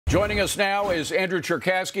Joining us now is Andrew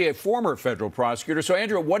Cherkasky, a former federal prosecutor. So,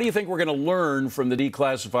 Andrew, what do you think we're going to learn from the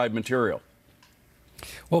declassified material?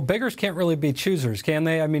 Well, beggars can't really be choosers, can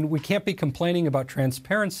they? I mean, we can't be complaining about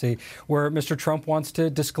transparency where Mr. Trump wants to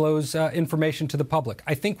disclose information to the public.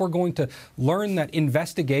 I think we're going to learn that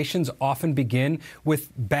investigations often begin with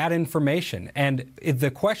bad information. And the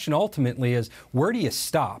question ultimately is, where do you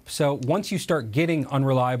stop? So once you start getting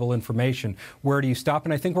unreliable information, where do you stop?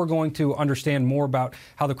 And I think we're going to understand more about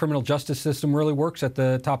how the criminal justice system really works at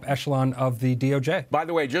the top echelon of the DOJ. By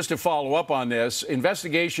the way, just to follow up on this,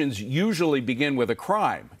 investigations usually begin with a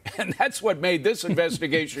crime. And that's what made this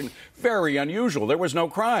investigation very unusual. There was no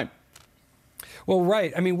crime. Well,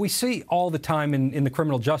 right. I mean, we see all the time in the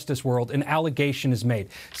criminal justice world, an allegation is made.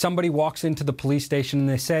 Somebody walks into the police station and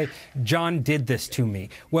they say, John did this to me.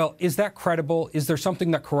 Well, is that credible? Is there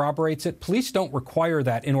something that corroborates it? Police don't require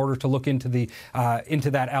that in order to look into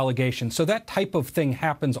that allegation. So that type of thing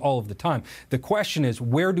happens all of the time. The question is,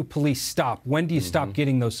 where do police stop? When do you stop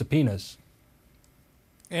getting those subpoenas?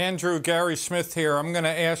 Andrew, Gary Smith here. I'm going to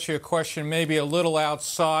ask you a question maybe a little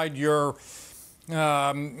outside your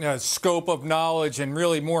scope of knowledge and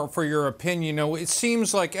really more for your opinion. You know, it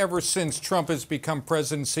seems like ever since Trump has become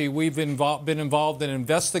presidency, we've been involved in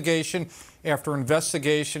investigation after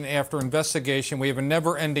investigation after investigation. We have a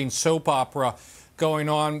never-ending soap opera going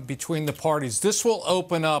on between the parties. This will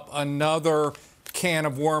open up another can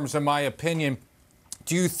of worms, in my opinion.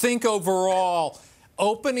 Do you think overall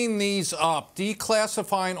opening these up,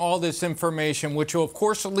 declassifying all this information, which will, of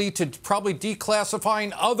course, lead to probably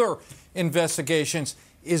declassifying other investigations,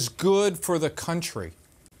 is good for the country?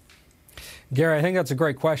 Gary, I think that's a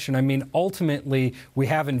great question. I mean, ultimately, we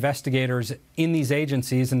have investigators in these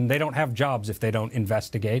agencies, and they don't have jobs if they don't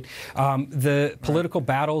investigate. The political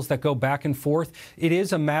battles that go back and forth, it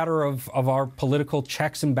is a matter of our political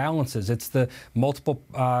checks and balances. It's the multiple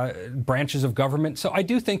branches of government. So I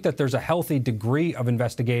do think that there's a healthy degree of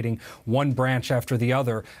investigating one branch after the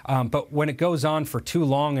other. But when it goes on for too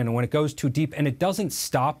long and when it goes too deep and it doesn't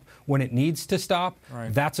stop when it needs to stop,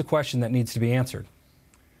 that's a question that needs to be answered.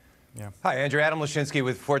 Yeah. Hi, Andrew. Adam Lashinsky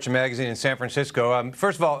with Fortune Magazine in San Francisco.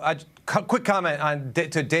 First of all, quick comment on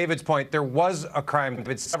to David's point. There was a crime,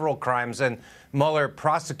 but several crimes, and Mueller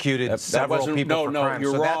prosecuted several people for crimes.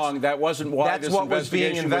 No, you're wrong. That wasn't why this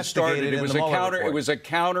investigation was started. It was a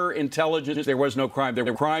counterintelligence. There was no crime. There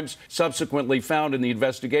were crimes subsequently found in the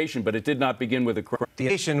investigation, but it did not begin with a crime. The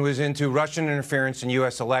investigation was into Russian interference in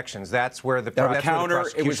U.S. elections. That's where the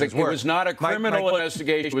prosecutions were. It was not a criminal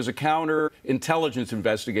investigation. It was a counterintelligence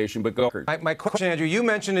investigation. But go. My question, Andrew, you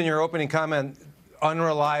mentioned in your opening comment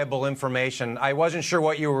unreliable information. I wasn't sure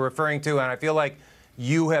what you were referring to, and I feel like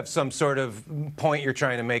you have some sort of point you're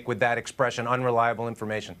trying to make with that expression, unreliable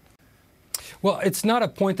information. Well, it's not a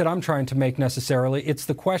point that I'm trying to make necessarily. It's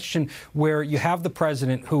the question where you have the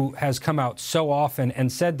president who has come out so often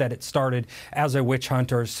and said that it started as a witch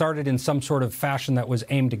hunt or started in some sort of fashion that was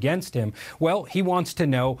aimed against him. Well, he wants to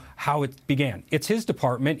know how it began. It's his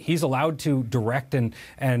department. He's allowed to direct and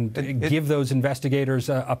give those investigators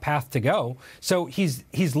a path to go. So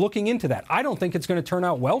he's looking into that. I don't think it's going to turn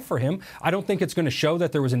out well for him. I don't think it's going to show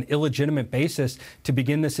that there was an illegitimate basis to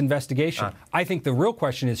begin this investigation. I think the real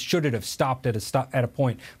question is, should it have stopped at a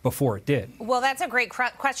point before it did? Well, that's a great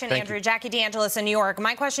question, Andrew. Jackie DeAngelis in New York.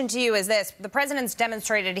 My question to you is this. The president's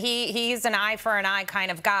demonstrated he's an eye for an eye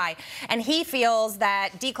kind of guy, and he feels that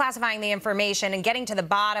declassifying the information and getting to the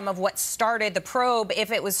bottom of what started the probe,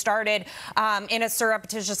 if it was started in a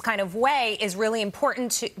surreptitious kind of way, is really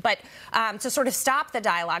important to sort of stop the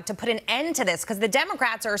dialogue, to put an end to this, because the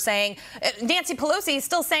Democrats are saying, Nancy Pelosi is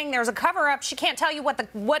still saying there's a cover-up. She can't tell you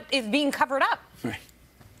what is being covered up. Right.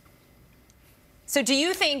 So do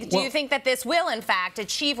you think that this will, in fact,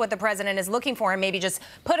 achieve what the president is looking for and maybe just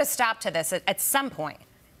put a stop to this at some point?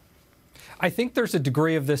 I think there's a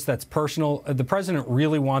degree of this that's personal. The president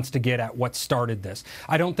really wants to get at what started this.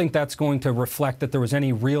 I don't think that's going to reflect that there was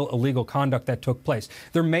any real illegal conduct that took place.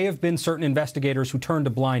 There may have been certain investigators who turned a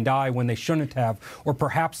blind eye when they shouldn't have, or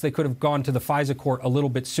perhaps they could have gone to the FISA court a little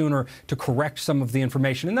bit sooner to correct some of the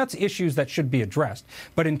information. And that's issues that should be addressed.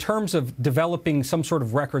 But in terms of developing some sort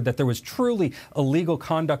of record that there was truly illegal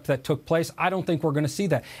conduct that took place, I don't think we're going to see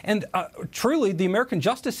that. And truly, the American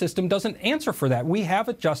justice system doesn't answer for that. We have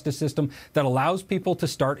a justice system that allows people to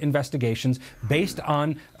start investigations based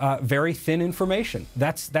on very thin information.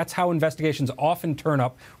 That's how investigations often turn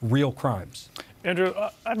up real crimes. Andrew,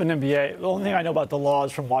 I have an MBA. The only thing I know about the law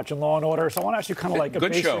is from watching Law and Order. So I want to ask you kind of like a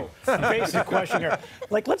basic question here.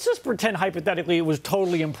 Like, let's just pretend hypothetically it was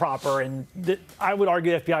totally improper, and I would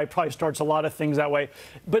argue the FBI probably starts a lot of things that way.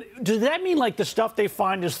 But does that mean like the stuff they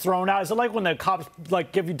find is thrown out? Is it like when the cops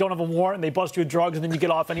like don't have a warrant and they bust you with drugs and then you get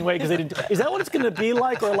off anyway because they didn't? Is that what it's going to be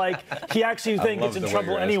like, or like he actually gets in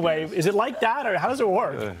trouble anyway? Is it like that, or how does it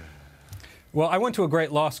work? Well, I went to a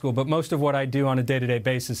great law school, but most of what I do on a day-to-day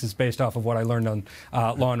basis is based off of what I learned on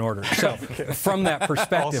Law and Order. So from that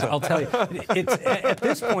perspective, I'll tell you, at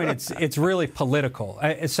this point, it's really political.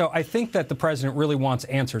 So I think that the president really wants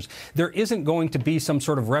answers. There isn't going to be some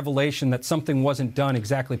sort of revelation that something wasn't done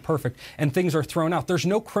exactly perfect and things are thrown out. There's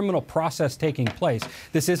no criminal process taking place.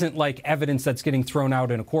 This isn't like evidence that's getting thrown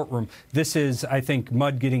out in a courtroom. This is, I think,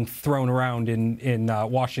 mud getting thrown around in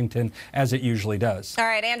Washington, as it usually does. All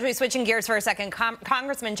right, Andrew, switching gears for a second.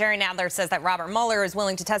 Congressman Jerry Nadler says that Robert Mueller is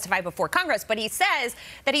willing to testify before Congress, but he says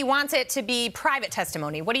that he wants it to be private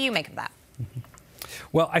testimony. What do you make of that?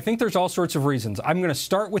 Well, I think there's all sorts of reasons. I'm going to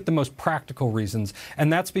start with the most practical reasons,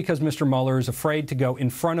 and that's because Mr. Mueller is afraid to go in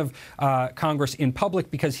front of Congress in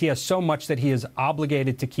public because he has so much that he is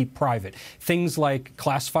obligated to keep private. Things like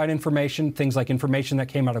classified information, things like information that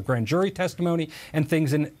came out of grand jury testimony, and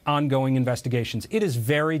things in ongoing investigations. It is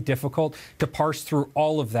very difficult to parse through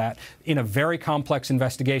all of that in a very complex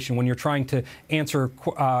investigation when you're trying to answer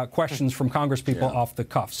questions from Congresspeople off the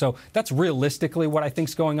cuff. So that's realistically what I think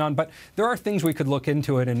is going on, but there are things we could look into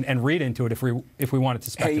it and read into it if we wanted to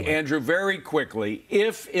speculate. Hey, Andrew, very quickly,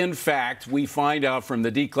 if in fact we find out from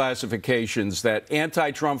the declassifications that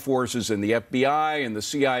anti-Trump forces in the FBI and the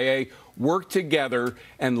CIA worked together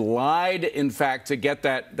and lied, in fact, to get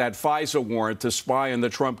that FISA warrant to spy on the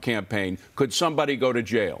Trump campaign, could somebody go to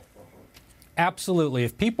jail? Absolutely.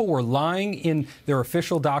 If people were lying in their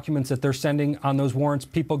official documents that they're sending on those warrants,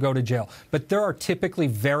 people go to jail. But there are typically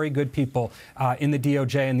very good people in the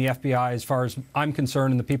DOJ and the FBI, as far as I'm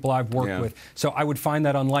concerned, and the people I've worked with. So I would find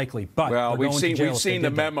that unlikely. But well, we've seen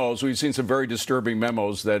the memos. We've seen some very disturbing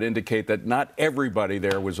memos that indicate that not everybody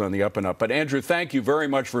there was on the up and up. But Andrew, thank you very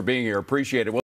much for being here. Appreciate it.